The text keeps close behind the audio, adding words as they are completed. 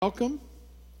Welcome.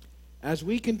 As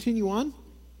we continue on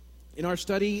in our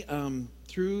study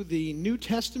through the New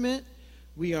Testament,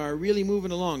 we are really moving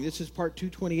along. This is part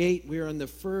 228. We are in the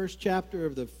first chapter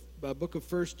of the book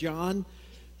of 1 John.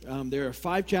 There are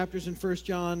 5 chapters in 1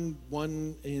 John,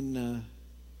 1 in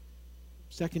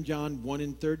 2 John, 1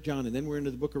 in 3 John, and then we're into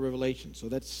the book of Revelation. So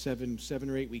that's 7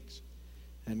 or 8 weeks.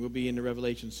 And we'll be into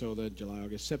Revelation, so the July,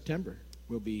 August, September,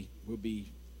 we'll be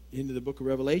into the book of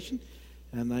Revelation.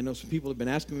 And I know some people have been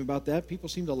asking me about that. People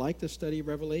seem to like the study of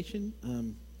Revelation,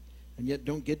 and yet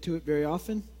don't get to it very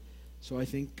often. So I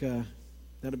think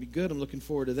that'll be good. I'm looking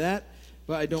forward to that.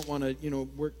 But I don't want to,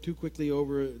 work too quickly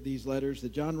over these letters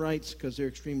that John writes because they're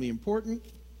extremely important.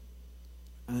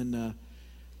 And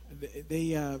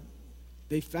the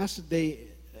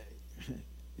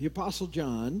Apostle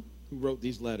John, who wrote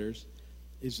these letters,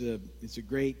 is a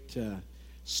great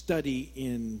study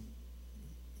in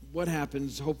what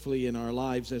happens, hopefully, in our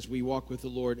lives as we walk with the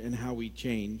Lord and how we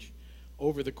change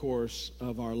over the course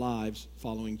of our lives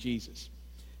following Jesus.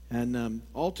 And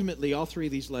ultimately, all 3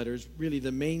 of these letters, really the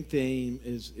main theme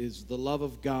is the love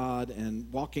of God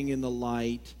and walking in the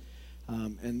light.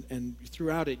 And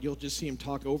throughout it, you'll just see him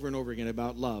talk over and over again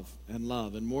about love and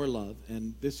more love.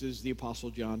 And this is the Apostle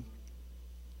John.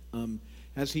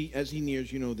 As he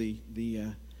nears, the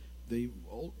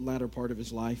latter part of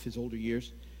his life, his older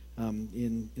years.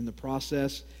 In the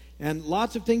process. And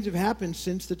lots of things have happened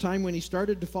since the time when he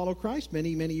started to follow Christ,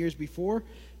 many years before.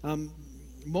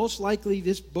 Most likely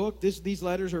these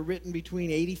letters are written between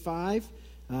 85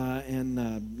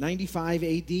 and 95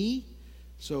 A.D.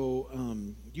 So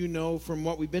from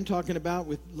what we've been talking about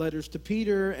with letters to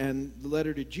Peter and the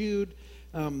letter to Jude,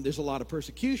 there's a lot of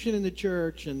persecution in the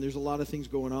church, and there's a lot of things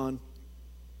going on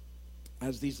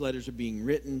as these letters are being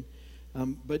written.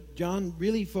 But John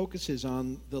really focuses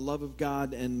on the love of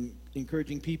God and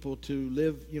encouraging people to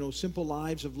live, simple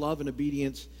lives of love and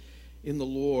obedience in the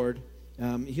Lord.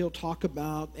 He'll talk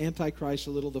about Antichrist a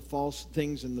little, the false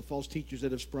things and the false teachers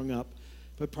that have sprung up.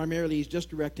 But primarily, he's just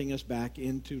directing us back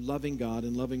into loving God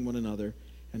and loving one another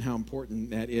and how important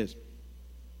that is.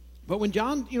 But when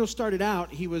John, started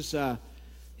out, he was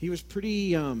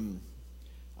pretty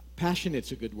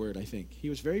passionate's a good word, I think. He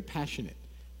was very passionate.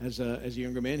 As a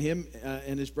younger man, him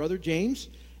and his brother James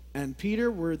and Peter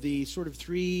were the sort of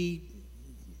 3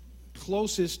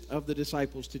 closest of the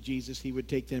disciples to Jesus. He would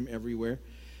take them everywhere.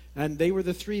 And they were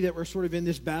the 3 that were sort of in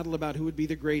this battle about who would be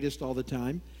the greatest all the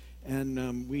time.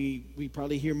 And we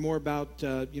probably hear more about,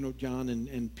 John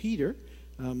and Peter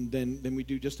than we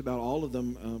do just about all of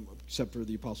them, except for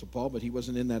the Apostle Paul, but he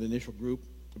wasn't in that initial group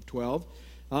of 12.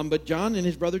 But John and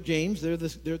his brother James, they're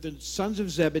the sons of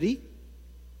Zebedee.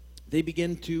 They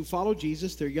begin to follow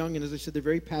Jesus. They're young, and as I said, they're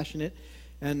very passionate.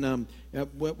 And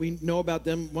what we know about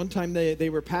them, one time they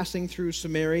were passing through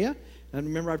Samaria. And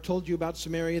remember, I've told you about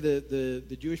Samaria.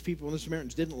 The Jewish people and the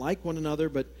Samaritans didn't like one another,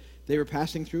 but they were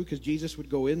passing through because Jesus would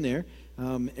go in there.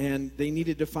 And they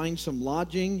needed to find some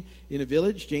lodging in a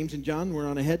village. James and John were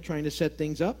on ahead trying to set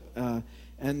things up.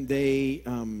 And they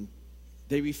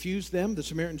refused them. The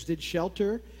Samaritans did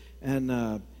shelter.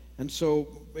 And so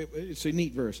it's a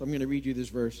neat verse. I'm going to read you this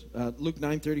verse. Luke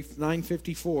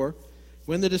 9:54.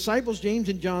 When the disciples James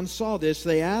and John saw this,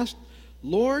 they asked,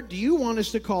 "Lord, do you want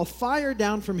us to call fire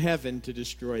down from heaven to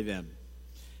destroy them?"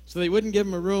 So they wouldn't give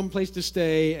them a place to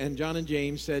stay. And John and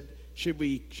James said, "Should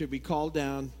we call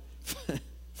down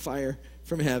fire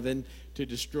from heaven to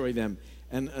destroy them?"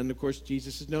 And of course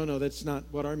Jesus says, "No, that's not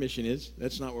what our mission is.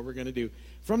 That's not what we're going to do."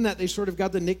 From that, they sort of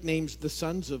got the nicknames the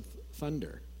Sons of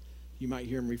Thunder. You might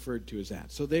hear them referred to as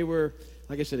that. So they were,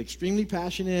 like I said, extremely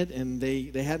passionate, and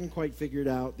they hadn't quite figured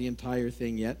out the entire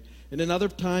thing yet. In another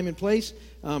time and place,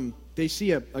 they see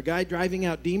a guy driving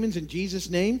out demons in Jesus'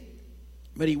 name,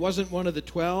 but he wasn't one of the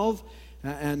 12.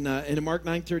 And in Mark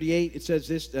 9:38, it says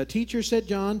this, "Teacher," said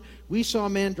John, "we saw a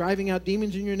man driving out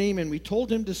demons in your name, and we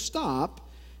told him to stop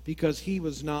because he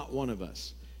was not one of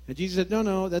us." And Jesus said,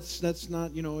 no, that's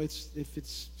not,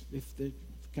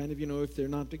 if they're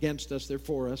not against us, they're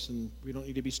for us, and we don't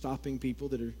need to be stopping people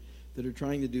that are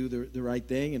trying to do the right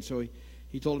thing. And so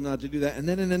he told them not to do that. And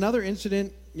then in another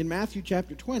incident in Matthew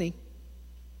chapter 20,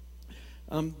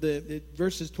 the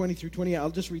verses 20 through 28, I'll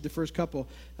just read the first couple.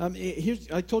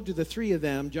 I told you the 3 of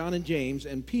them, John and James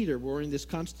and Peter, were in this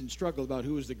constant struggle about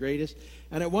who was the greatest.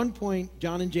 And at one point,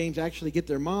 John and James actually get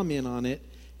their mom in on it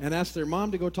and ask their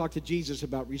mom to go talk to Jesus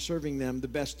about reserving them the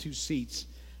best 2 seats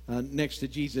next to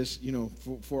Jesus,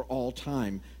 for all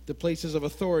time. The places of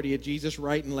authority at Jesus'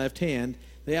 right and left hand.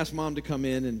 They asked Mom to come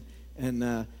in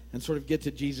and sort of get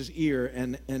to Jesus' ear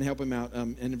and help him out.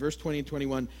 And in verse 20 and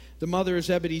 21, the mother of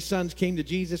Zebedee's sons came to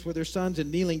Jesus with her sons and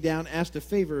kneeling down asked a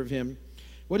favor of him.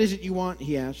 "What is it you want?"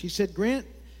 he asked. He said, "Grant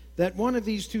that one of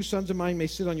these two sons of mine may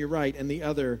sit on your right and the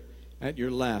other at your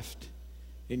left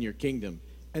in your kingdom."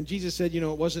 And Jesus said, it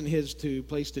wasn't his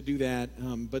place to do that,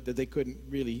 but that they couldn't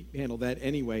really handle that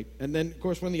anyway. And then, of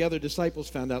course, when the other disciples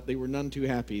found out, they were none too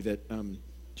happy that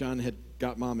John had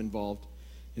got Mom involved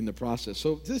in the process.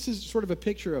 So this is sort of a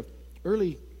picture of the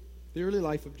early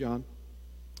life of John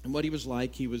and what he was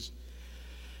like. He was,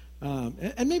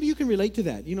 and maybe you can relate to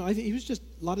that. I think he was just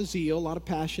a lot of zeal, a lot of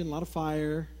passion, a lot of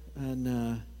fire,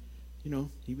 and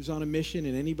he was on a mission.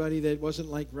 And anybody that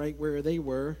wasn't like right where they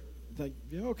were, like,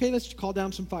 okay, let's call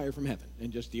down some fire from heaven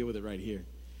and just deal with it right here.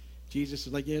 Jesus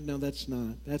is like, no, that's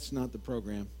not the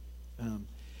program.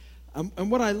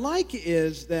 And what I like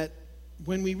is that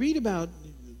when we read about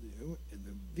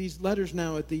these letters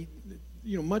now at the,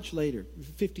 much later,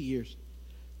 50 years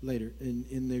later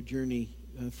in their journey,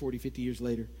 40, 50 years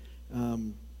later,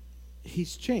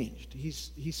 he's changed.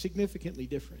 He's significantly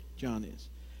different, John is.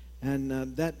 And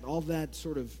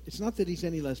it's not that he's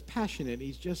any less passionate,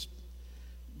 he's just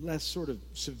less sort of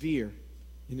severe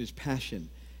in his passion.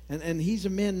 And he's a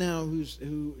man now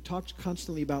who talks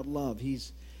constantly about love.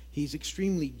 He's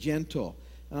extremely gentle.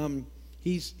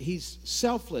 He's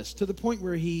selfless to the point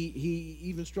where he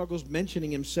even struggles mentioning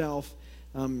himself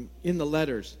in the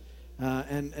letters,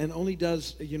 and only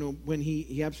does when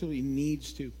he absolutely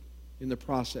needs to in the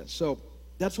process. So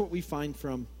that's what we find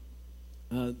from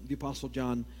the Apostle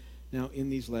John now in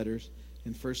these letters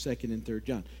in 1st, 2nd, and 3rd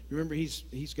John. Remember,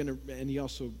 he's going to, and he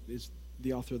also is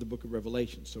the author of the book of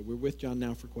Revelation. So we're with John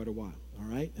now for quite a while, all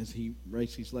right, as he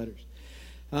writes these letters.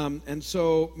 And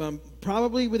so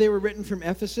probably they were written from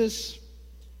Ephesus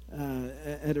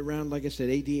at around, like I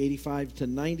said, AD 85 to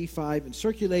 95, and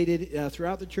circulated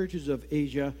throughout the churches of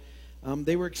Asia.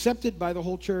 They were accepted by the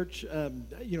whole church,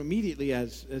 immediately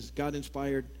as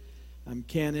God-inspired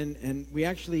canon. And we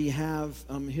actually have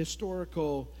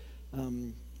historical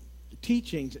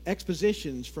teachings,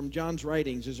 expositions from John's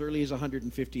writings as early as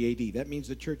 150 AD. That means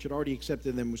the church had already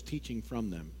accepted them, was teaching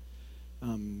from them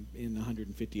in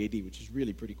 150 AD, which is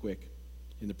really pretty quick.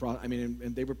 And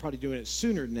they were probably doing it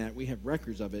sooner than that. We have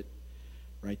records of it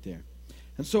right there.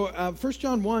 And so 1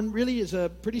 John 1 really is a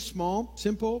pretty small,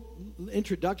 simple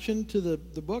introduction to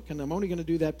the book, and I'm only going to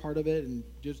do that part of it and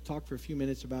just talk for a few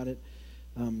minutes about it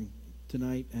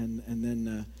tonight. And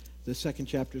then the second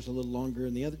chapter is a little longer,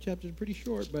 and the other chapters are pretty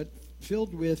short, but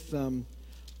filled with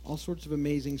all sorts of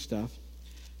amazing stuff.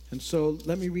 And so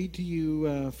let me read to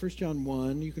you 1 John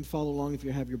 1. You can follow along if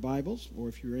you have your Bibles, or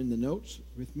if you're in the notes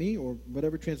with me, or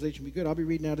whatever translation would be good. I'll be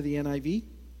reading out of the NIV.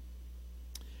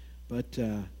 But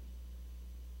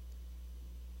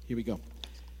here we go.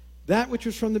 That which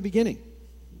was from the beginning,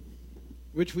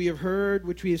 which we have heard,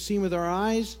 which we have seen with our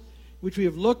eyes, which we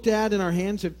have looked at and our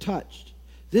hands have touched.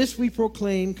 This we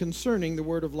proclaim concerning the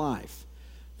word of life.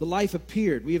 The life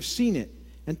appeared. We have seen it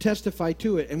and testify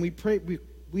to it. And we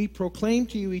proclaim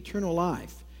to you eternal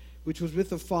life, which was with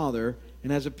the Father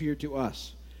and has appeared to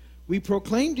us. We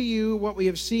proclaim to you what we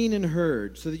have seen and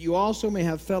heard, so that you also may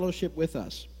have fellowship with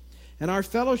us. And our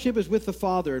fellowship is with the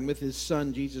Father and with his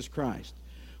Son, Jesus Christ.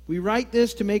 We write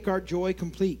this to make our joy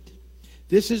complete.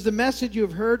 This is the message you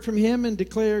have heard from him and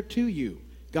declare to you.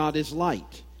 God is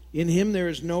light. In him there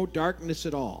is no darkness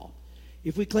at all.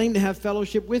 If we claim to have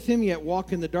fellowship with him, yet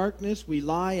walk in the darkness, we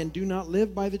lie and do not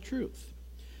live by the truth.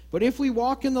 But if we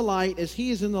walk in the light as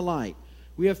he is in the light,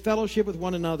 we have fellowship with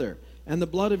one another, and the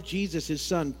blood of Jesus, his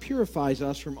Son, purifies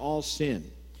us from all sin.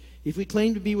 If we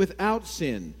claim to be without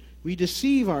sin, we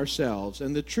deceive ourselves,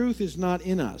 and the truth is not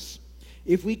in us.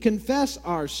 If we confess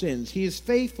our sins, he is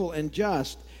faithful and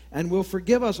just, and will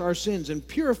forgive us our sins and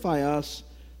purify us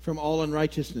from all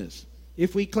unrighteousness.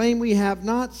 If we claim we have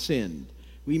not sinned,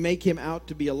 we make him out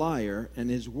to be a liar, and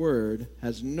his word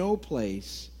has no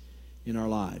place in our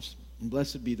lives. And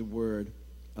blessed be the word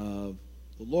of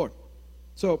the Lord.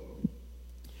 So,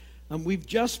 we've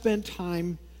just spent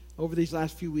time over these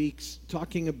last few weeks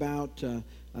talking about 1st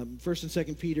and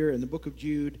 2nd Peter and the book of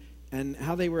Jude, and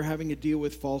how they were having to deal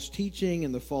with false teaching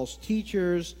and the false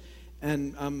teachers.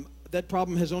 And that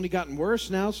problem has only gotten worse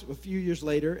now, a few years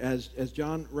later, as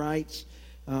John writes.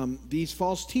 These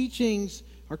false teachings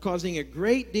are causing a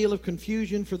great deal of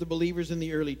confusion for the believers in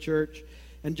the early church.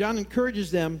 And John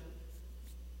encourages them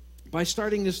by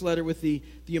starting this letter with the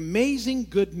amazing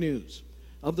good news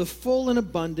of the full and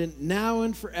abundant, now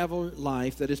and forever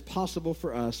life that is possible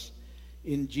for us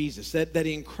in Jesus. That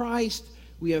in Christ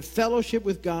we have fellowship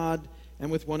with God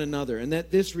and with one another. And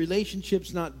that this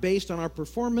relationship's not based on our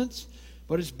performance,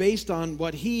 but it's based on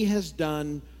what he has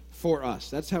done for us.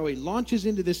 That's how he launches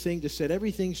into this thing to set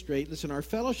everything straight. Listen, our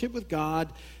fellowship with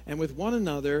God and with one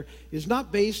another is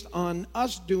not based on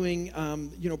us doing,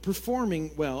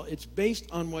 performing well. It's based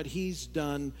on what he's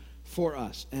done for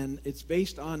us, and it's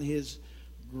based on his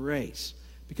grace.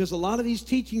 Because a lot of these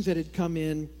teachings that had come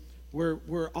in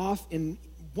were off in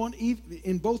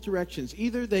both directions.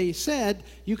 Either they said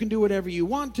you can do whatever you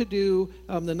want to do.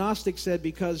 The Gnostics said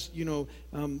because your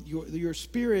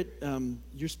spirit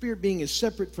being is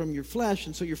separate from your flesh,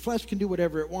 and so your flesh can do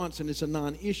whatever it wants, and it's a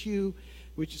non-issue,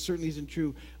 which certainly isn't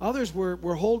true. Others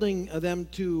were holding them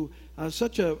to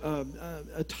such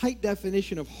a tight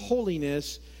definition of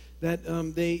holiness that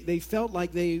they felt like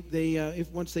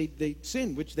if once they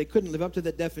sinned, which they couldn't live up to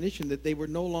that definition, that they were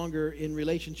no longer in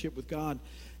relationship with God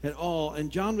at all.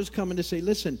 And John was coming to say,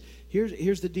 listen,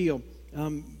 here's the deal.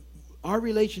 Our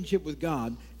relationship with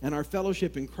God and our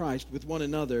fellowship in Christ with one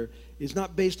another is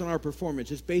not based on our performance.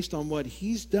 It's based on what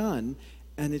he's done,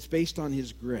 and it's based on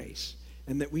his grace.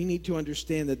 And that we need to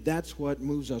understand that that's what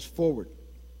moves us forward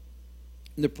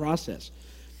in the process.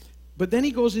 But then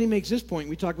he goes and he makes this point.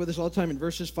 We talk about this all the time in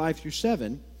verses 5 through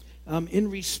 7. In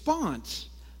response,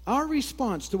 our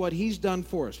response to what he's done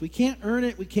for us. We can't earn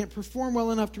it. We can't perform well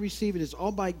enough to receive it. It's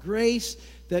all by grace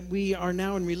that we are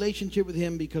now in relationship with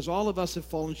him, because all of us have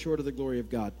fallen short of the glory of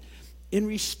God. In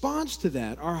response to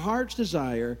that, our heart's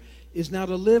desire is now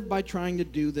to live by trying to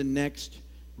do the next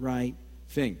right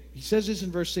thing. He says this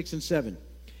in verse 6 and 7.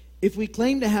 If we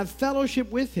claim to have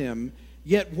fellowship with him,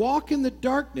 yet walk in the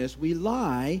darkness, we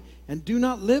lie and do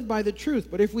not live by the truth.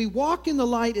 But if we walk in the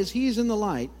light as he is in the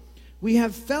light, we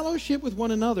have fellowship with one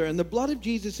another, and the blood of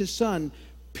Jesus, his Son,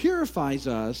 purifies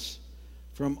us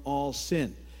from all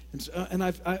sin. And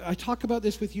I talk about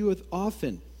this with you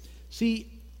often.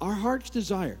 See, our heart's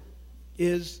desire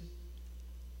is,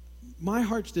 my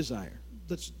heart's desire,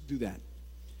 let's do that.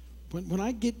 When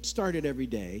I get started every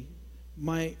day,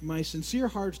 my sincere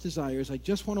heart's desire is I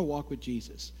just want to walk with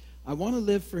Jesus. I want to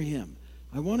live for him.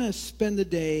 I want to spend the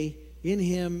day in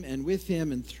him and with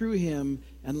him and through him,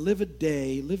 and live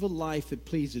a life that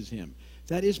pleases him.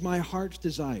 That is my heart's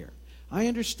desire. I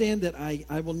understand that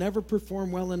I will never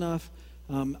perform well enough.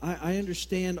 I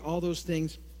understand all those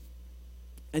things.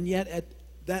 And yet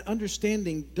that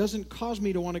understanding doesn't cause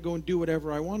me to want to go and do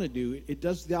whatever I want to do. It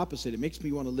does the opposite. It makes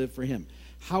me want to live for him.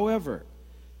 However,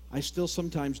 I still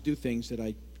sometimes do things that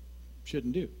I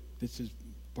shouldn't do. This is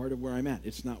part of where I'm at.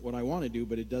 It's not what I want to do,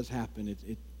 but it does happen.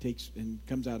 It takes and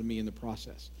comes out of me in the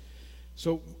process.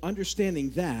 So understanding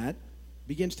that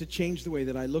begins to change the way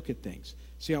that I look at things.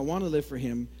 See, I want to live for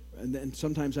him, and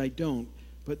sometimes I don't,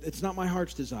 but it's not my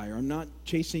heart's desire. I'm not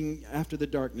chasing after the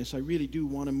darkness. I really do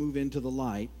want to move into the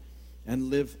light and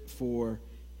live for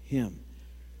him.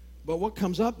 But what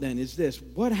comes up then is this.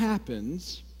 What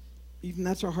happens, even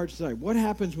that's our heart's desire, what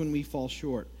happens when we fall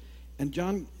short? And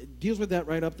John deals with that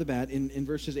right up the bat in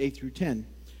verses 8 through 10.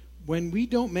 When we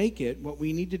don't make it, what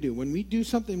we need to do, when we do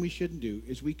something we shouldn't do,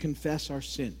 is we confess our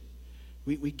sin.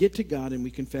 We get to God and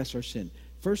we confess our sin.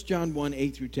 1 John 1,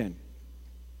 8 through 10.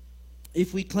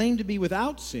 If we claim to be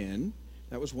without sin,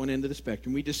 that was one end of the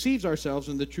spectrum, we deceive ourselves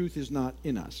and the truth is not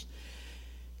in us.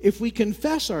 If we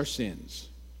confess our sins,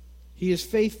 he is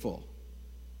faithful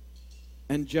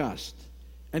and just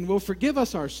and will forgive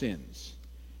us our sins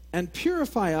and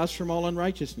purify us from all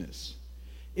unrighteousness.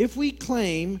 If we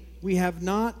claim we have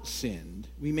not sinned,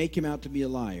 we make him out to be a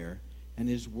liar, and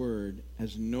his word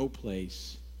has no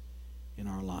place in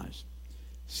our lives.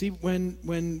 See,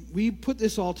 when we put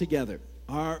this all together,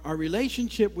 our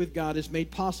relationship with God is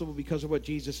made possible because of what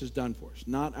Jesus has done for us.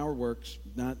 Not our works,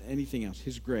 not anything else.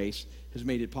 His grace has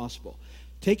made it possible.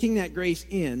 Taking that grace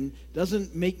in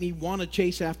doesn't make me want to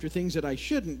chase after things that I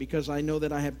shouldn't because I know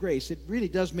that I have grace. It really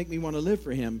does make me want to live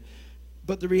for him.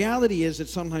 But the reality is that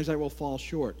sometimes I will fall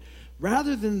short.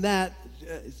 Rather than that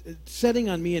setting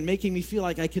on me and making me feel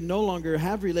like I can no longer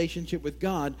have relationship with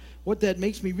God, what that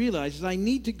makes me realize is I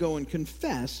need to go and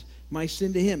confess my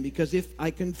sin to him. Because if I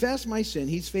confess my sin,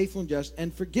 he's faithful and just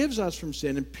and forgives us from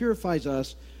sin and purifies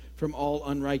us from all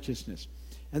unrighteousness.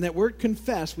 And that word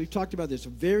confess, we've talked about this, a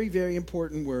very, very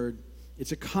important word.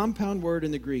 It's a compound word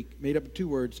in the Greek, made up of two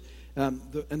words. And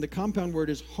the compound word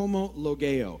is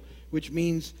homologeo, which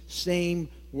means same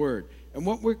word. And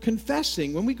what we're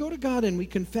confessing, when we go to God and we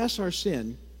confess our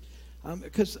sin,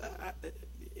 because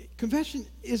confession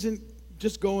isn't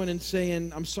just going and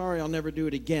saying, I'm sorry, I'll never do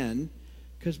it again,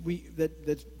 because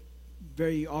that's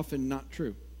very often not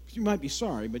true. You might be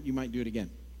sorry, but you might do it again.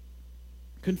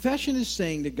 Confession is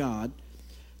saying to God,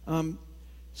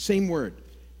 same word.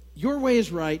 Your way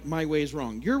is right, my way is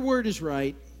wrong. Your word is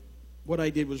right, what I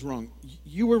did was wrong.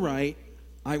 You were right,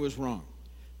 I was wrong.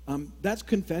 That's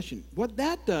confession. What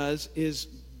that does is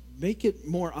make it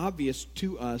more obvious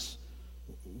to us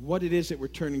what it is that we're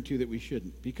turning to that we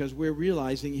shouldn't, because we're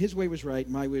realizing his way was right,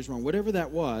 my way was wrong. Whatever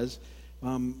that was,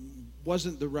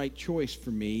 wasn't the right choice for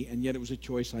me, and yet it was a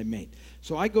choice I made.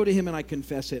 So I go to him and I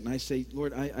confess it, and I say,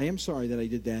 Lord, I am sorry that I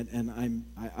did that, and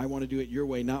I want to do it your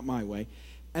way, not my way.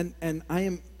 And I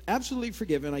am absolutely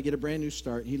forgiven. I get a brand new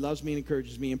start. He loves me and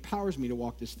encourages me, empowers me to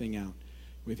walk this thing out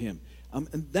with him.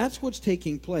 And that's what's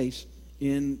taking place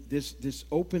in this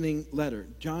opening letter.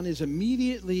 John is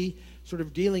immediately sort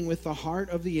of dealing with the heart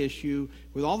of the issue,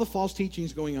 with all the false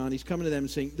teachings going on. He's coming to them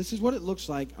and saying, this is what it looks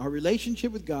like. Our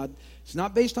relationship with God, it's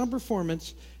not based on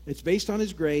performance. It's based on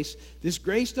his grace. This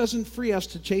grace doesn't free us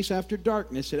to chase after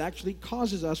darkness. It actually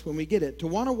causes us, when we get it, to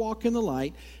want to walk in the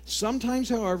light. Sometimes,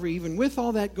 however, even with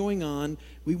all that going on,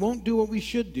 we won't do what we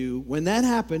should do. When that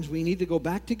happens, we need to go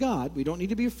back to God. We don't need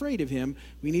to be afraid of him.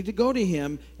 We need to go to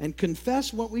him and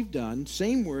confess what we've done.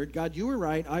 Same word, God, you were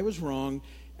right, I was wrong.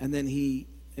 And then he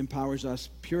empowers us,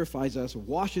 purifies us,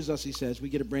 washes us, he says. We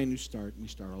get a brand new start, and we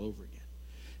start all over again.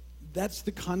 That's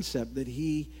the concept that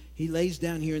he lays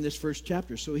down here in this first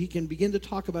chapter, so he can begin to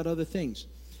talk about other things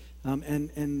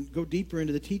and go deeper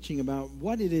into the teaching about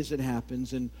what it is that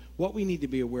happens and what we need to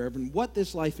be aware of and what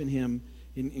this life in him,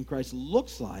 in Christ,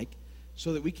 looks like,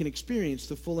 so that we can experience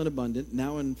the full and abundant,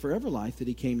 now and forever life that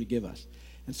he came to give us.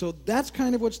 And so that's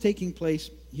kind of what's taking place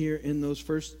here in those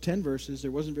first 10 verses.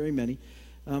 There wasn't very many.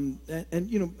 And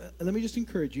let me just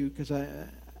encourage you, because I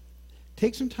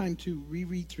take some time to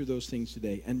reread through those things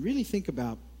today and really think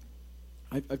about,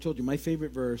 I've told you my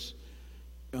favorite verse,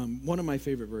 one of my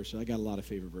favorite verses. I got a lot of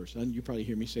favorite verses, and you probably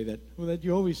hear me say that. Well,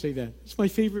 you always say that. It's my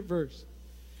favorite verse.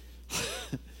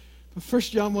 But 1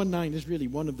 John 1:9 is really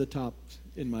one of the tops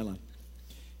in my life.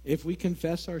 If we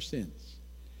confess our sins,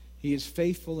 he is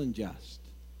faithful and just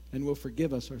and will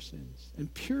forgive us our sins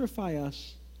and purify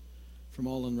us from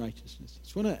all unrighteousness.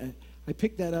 It's when I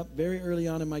picked that up very early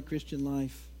on in my Christian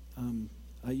life.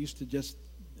 I used to just,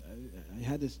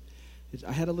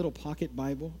 I had a little pocket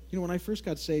Bible. You know, when I first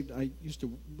got saved, I used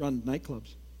to run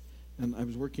nightclubs, and I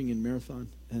was working in Marathon,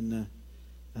 and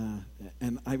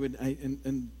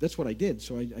that's what I did.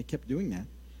 So I kept doing that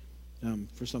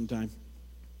for some time.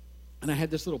 And I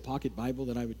had this little pocket Bible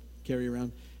that I would carry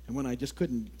around. And when I just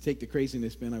couldn't take the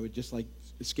craziness, man, I would just like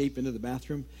escape into the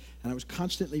bathroom. And I was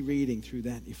constantly reading through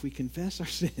that. If we confess our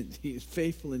sins, he is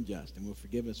faithful and just and will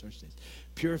forgive us our sins.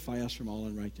 Purify us from all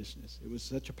unrighteousness. It was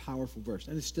such a powerful verse,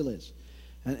 and it still is.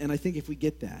 And I think if we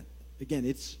get that, again,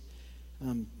 it's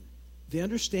the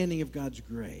understanding of God's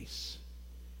grace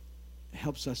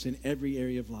helps us in every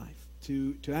area of life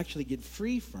to actually get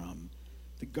free from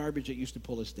the garbage that used to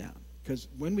pull us down. Because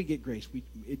when we get grace,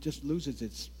 it just loses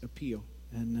its appeal,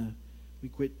 and we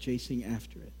quit chasing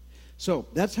after it. So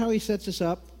that's how he sets us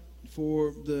up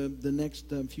for the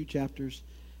next few chapters.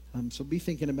 So be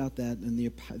thinking about that and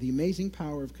the amazing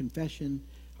power of confession,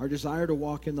 our desire to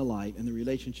walk in the light, and the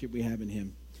relationship we have in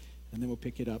him. And then we'll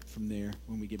pick it up from there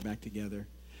when we get back together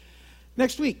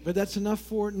next week. But that's enough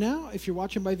for now. If you're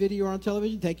watching by video or on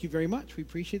television, thank you very much. We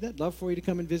appreciate that. Love for you to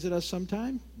come and visit us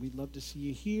sometime. We'd love to see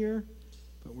you here.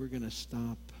 But we're going to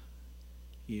stop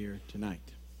here tonight.